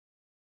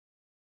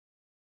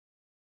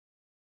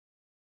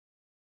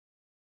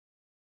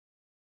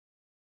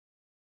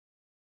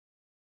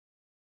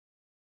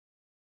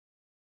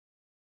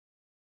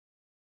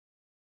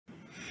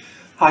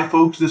Hi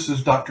folks, this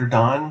is Dr.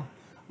 Don.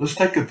 Let's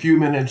take a few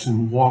minutes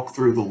and walk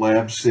through the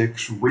Lab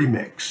 6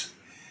 remix.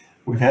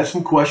 We've had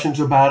some questions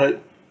about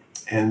it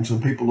and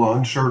some people are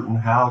uncertain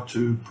how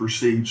to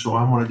proceed, so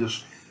I want to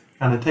just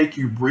kind of take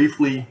you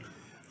briefly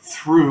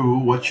through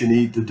what you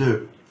need to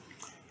do.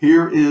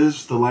 Here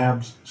is the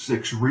Lab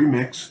 6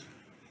 remix,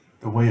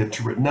 the way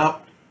it's written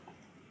up,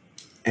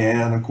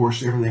 and of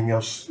course everything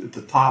else at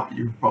the top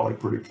you're probably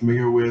pretty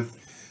familiar with.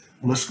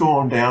 Let's go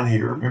on down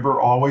here.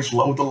 Remember, always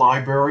load the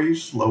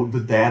libraries, load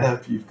the data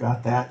if you've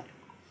got that.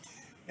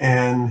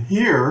 And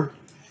here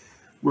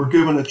we're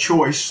given a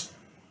choice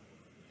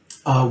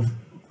of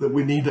that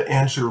we need to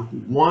answer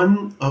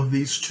one of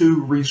these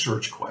two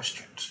research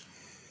questions.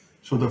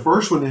 So the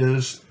first one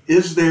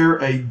is there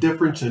a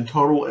difference in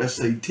total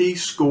SAT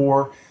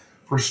score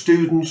for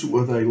students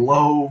with a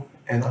low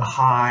and a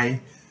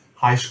high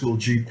school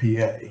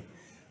GPA?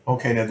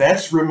 Okay, now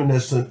that's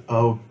reminiscent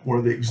of one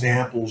of the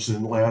examples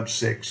in Lab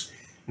 6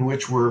 in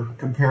which we're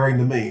comparing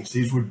the means.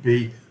 These would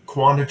be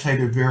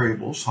quantitative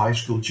variables, high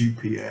school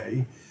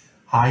GPA,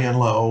 high and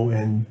low,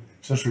 and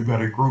since we've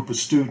got a group of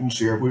students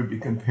here, we'd be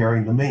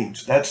comparing the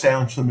means. That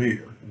sounds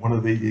familiar, one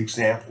of the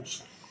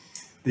examples.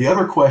 The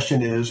other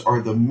question is,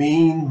 are the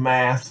mean,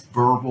 math,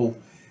 verbal,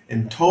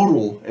 and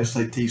total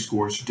SAT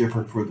scores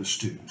different for the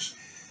students?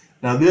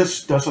 Now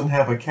this doesn't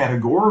have a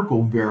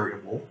categorical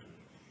variable,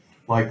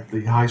 like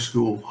the high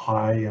school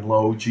high and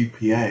low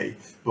GPA,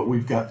 but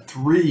we've got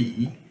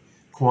three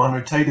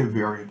quantitative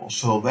variables.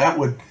 So that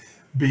would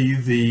be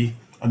the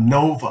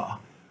ANOVA,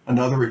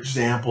 another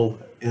example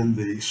in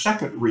the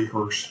second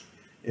rehearse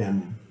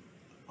in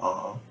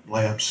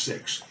Lab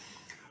 6.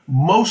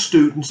 Most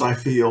students, I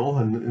feel,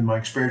 and in my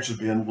experience has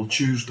been, will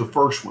choose the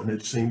first one.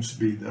 It seems to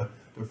be the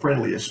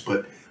friendliest,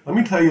 but let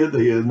me tell you,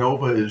 the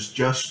ANOVA is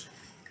just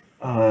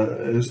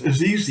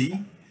as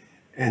easy,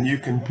 and you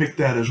can pick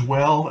that as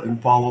well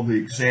and follow the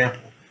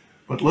example.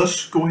 But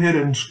let's go ahead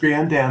and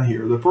scan down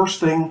here. The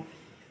first thing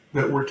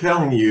that we're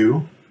telling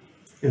you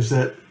is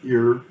that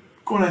you're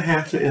going to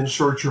have to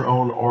insert your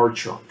own R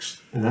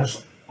chunks. And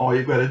that's all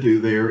you've got to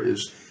do there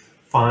is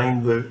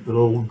find the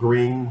little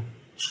green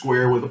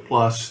square with a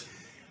plus,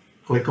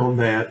 click on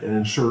that and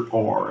insert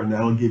R, and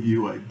that'll give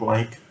you a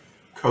blank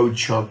code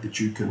chunk that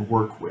you can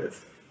work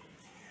with.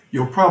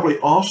 You'll probably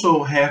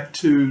also have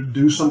to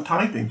do some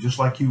typing, just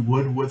like you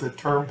would with a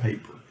term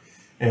paper.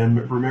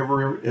 And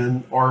remember,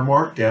 in our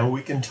Markdown,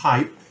 we can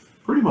type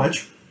pretty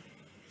much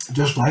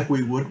just like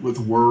we would with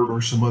Word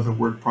or some other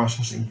word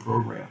processing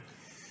program.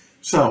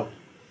 So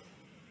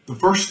the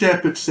first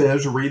step, it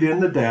says read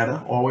in the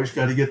data. Always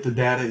got to get the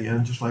data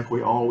in, just like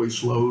we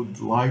always load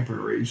the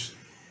libraries.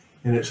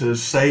 And it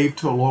says save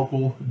to a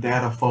local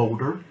data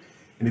folder.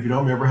 And if you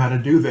don't remember how to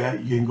do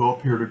that, you can go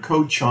up here to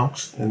code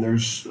chunks, and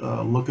there's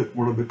look at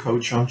one of the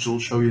code chunks. It'll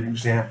show you an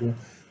example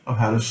of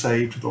how to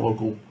save to the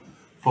local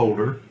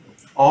folder.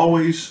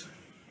 Always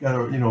got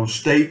to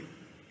state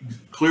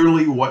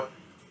clearly what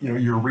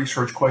your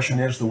research question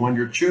is, the one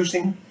you're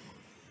choosing.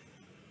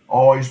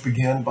 Always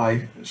begin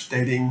by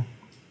stating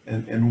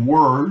in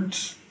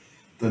words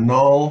the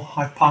null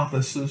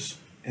hypothesis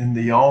and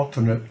the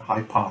alternate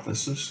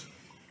hypothesis.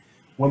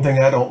 One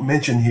thing I don't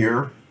mention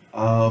here,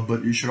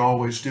 but you should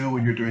always do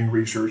when you're doing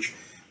research,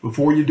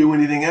 before you do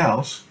anything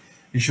else,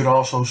 you should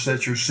also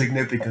set your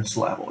significance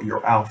level,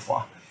 your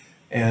alpha.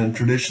 And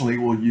traditionally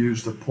we'll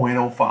use the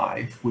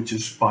 0.05, which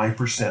is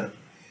 5%.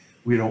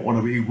 We don't want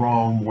to be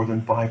wrong more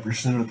than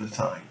 5% of the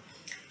time.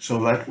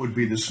 So that would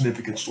be the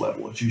significance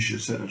level that you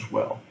should set as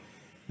well.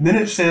 And then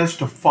it says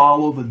to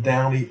follow the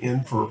Downey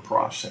infer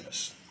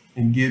process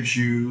and gives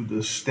you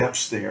the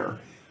steps there,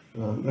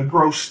 the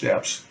growth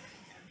steps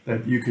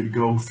that you could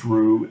go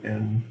through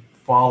and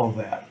follow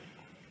that.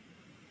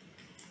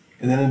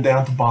 And then down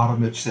at the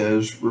bottom it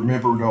says,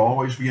 remember to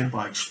always begin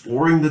by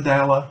exploring the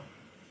data,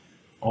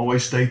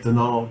 always state the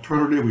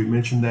non-alternative, we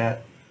mentioned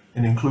that,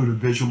 and include a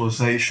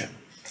visualization.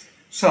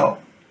 So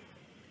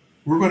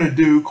we're going to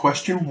do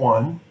question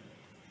 1,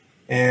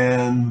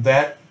 and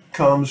that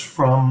comes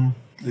from,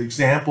 the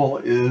example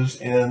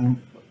is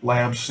in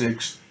Lab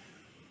 6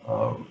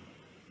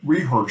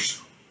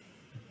 rehearse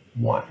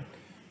 1.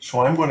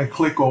 So I'm going to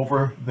click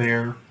over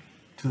there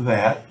to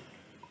that.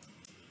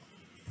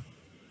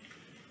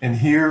 And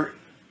here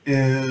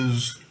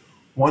is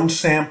one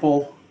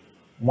sample,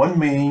 one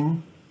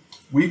mean.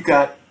 We've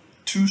got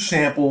 2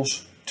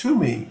 samples, 2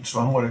 means. So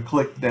I'm going to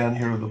click down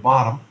here to the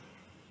bottom.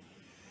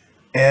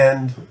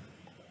 And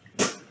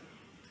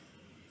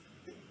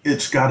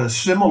it's got a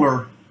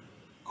similar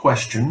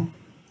question.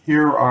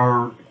 Here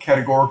our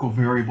categorical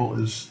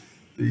variable is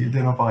the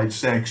identified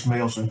sex,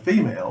 males and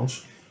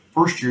females.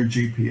 First year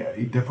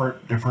GPA,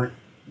 different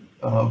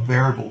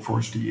variable for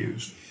us to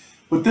use.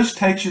 But this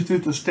takes you through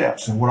the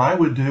steps, and what I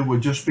would do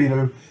would just be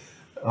to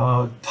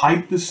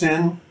type this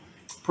in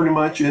pretty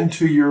much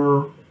into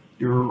your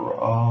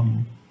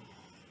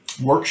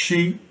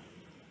worksheet,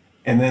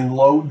 and then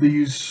load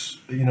these,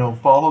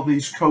 follow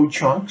these code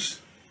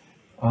chunks,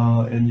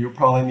 and you'll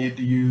probably need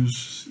to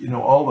use,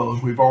 all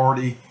those. We've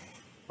already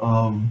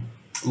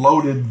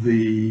loaded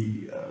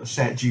the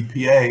SAT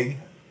GPA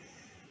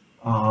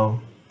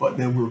but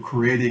then we're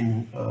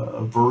creating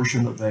a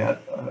version of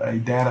that, a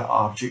data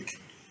object,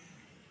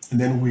 and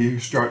then we're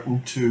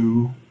starting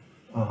to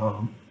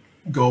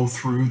go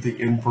through the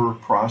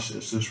invert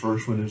process. This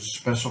first one is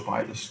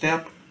specify the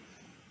step,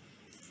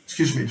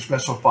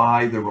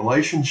 specify the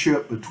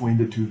relationship between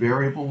the two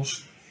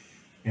variables,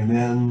 and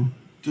then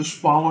just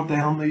follow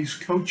down these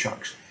code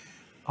chunks.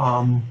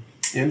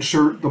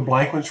 Insert the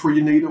blank ones where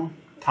you need them,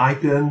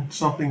 type in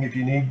something if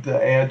you need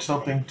to add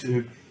something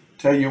to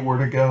tell you where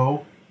to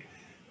go,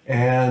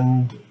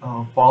 and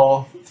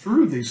follow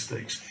through these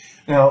things.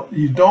 Now,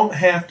 you don't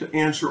have to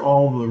answer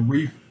all the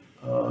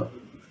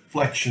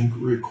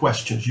reflection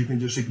questions. You can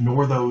just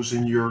ignore those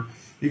in your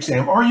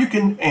exam, or you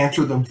can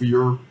answer them for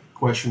your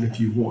question if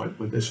you want,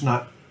 but it's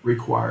not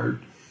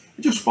required.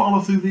 You just follow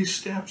through these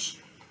steps,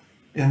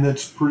 and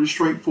that's pretty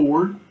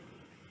straightforward.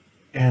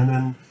 And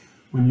then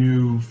when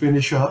you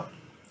finish up,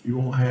 you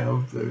will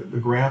have the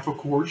graph, of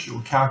course.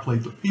 You'll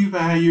calculate the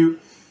p-value.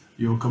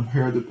 You'll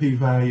compare the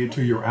p-value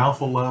to your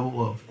alpha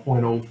level of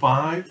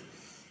 0.05,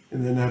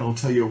 and then that'll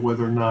tell you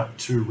whether or not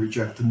to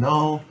reject the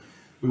null.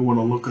 We want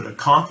to look at a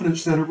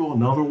confidence interval,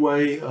 another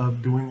way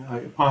of doing a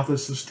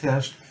hypothesis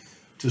test,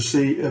 to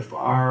see if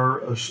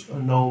our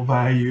null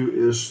value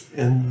is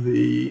in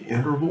the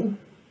interval.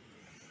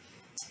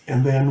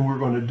 And then we're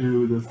going to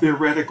do the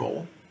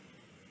theoretical.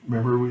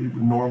 Remember, we would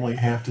normally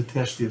have to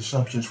test the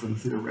assumptions for the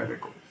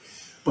theoretical.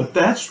 But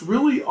that's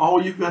really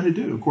all you've got to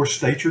do. Of course,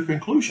 state your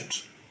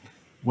conclusions.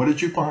 What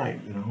did you find?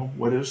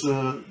 What is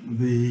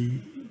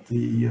the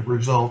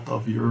result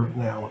of your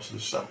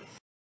analysis? So